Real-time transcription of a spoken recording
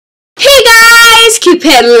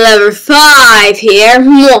Cupid level 5 here, and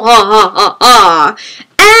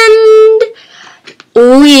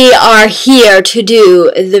we are here to do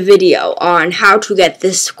the video on how to get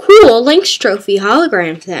this cool Lynx trophy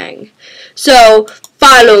hologram thing. So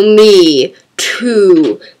follow me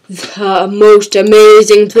to the most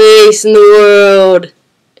amazing place in the world.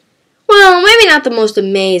 Well, maybe not the most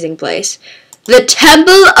amazing place. The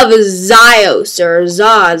Temple of Zios, or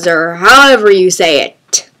Zaz, or however you say it.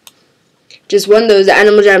 Just one of those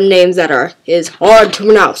Animal Jam names that is hard to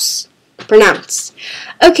pronounce.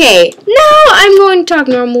 Okay, now I'm going to talk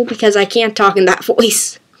normal because I can't talk in that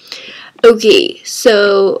voice. Okay,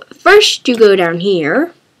 so first you go down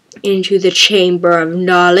here into the Chamber of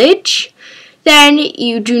Knowledge. Then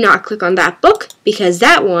you do not click on that book because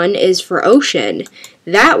that one is for ocean.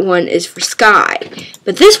 That one is for sky.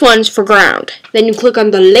 But this one's for ground. Then you click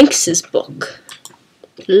on the Lynx's book.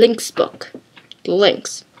 Lynx book.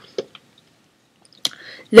 Lynx.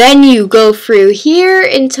 Then you go through here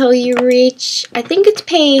until you reach, I think it's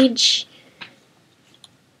page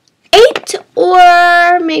 8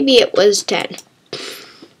 or maybe it was 10.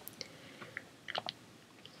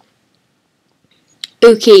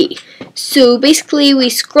 Okay, so basically we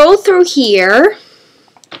scroll through here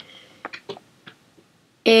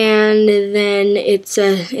and then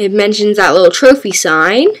it mentions that little trophy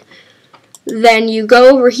sign. Then you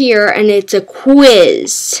go over here and it's a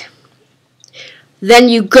quiz. Then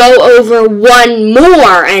you go over one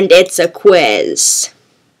more and it's a quiz.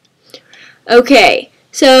 Okay,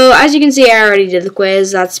 so as you can see I already did the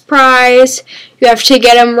quiz. That's prize. You have to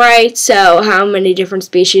get them right. So how many different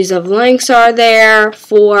species of lynx are there?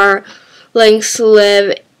 4 lynx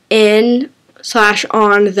live in /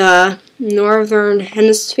 on the northern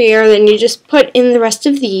hemisphere. Then you just put in the rest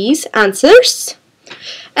of these answers.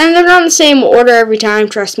 And they're not in the same order every time,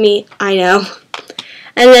 trust me, I know.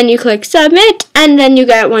 And then you click submit, and then you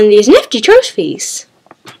get one of these nifty trophies.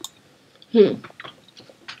 And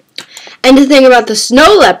the thing about the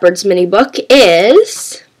Snow Leopards mini book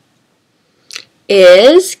is,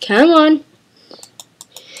 come on.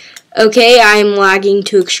 Okay, I'm lagging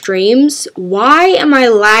to extremes. Why am I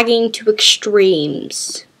lagging to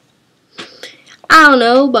extremes? I don't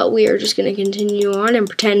know, but we are just going to continue on and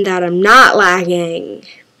pretend that I'm not lagging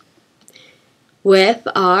with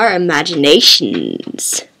our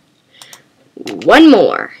imaginations. One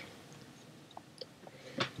more.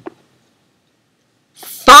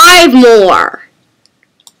 5 more.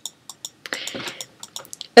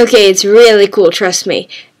 Okay, it's really cool, trust me.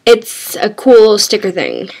 It's a cool sticker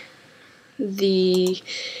thing. The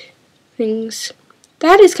things.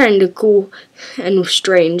 That is kind of cool and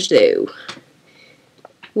strange though.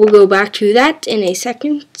 We'll go back to that in a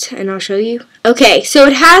second and I'll show you. Okay, so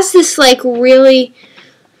it has this like really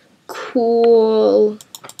cool,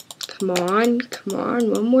 come on,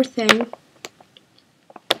 one more thing.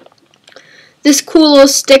 This cool little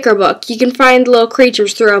sticker book. You can find little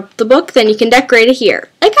creatures throughout the book, then you can decorate it here,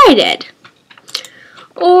 like I did.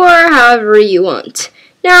 Or however you want.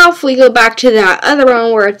 Now, if we go back to that other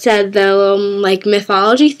one where it said the little, like,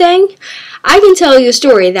 mythology thing, I can tell you a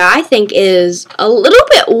story that I think is a little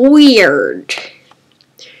bit weird.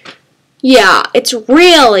 Yeah, it's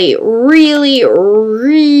really, really,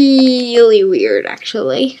 really weird,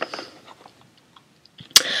 actually.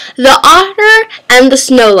 The Otter and the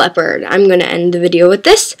Snow Leopard. I'm going to end the video with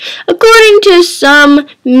this. According to some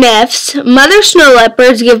myths, mother snow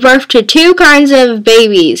leopards give birth to 2 kinds of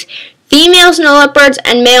babies. Female snow leopards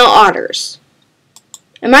and male otters.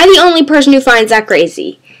 Am I the only person who finds that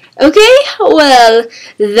crazy? Okay, well,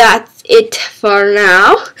 that's it for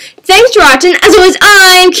now. Thanks for watching. As always,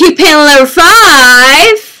 I'm Cupid level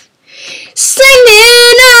 5.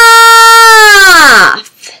 Signing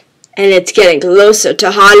off! And it's getting closer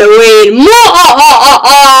to Halloween.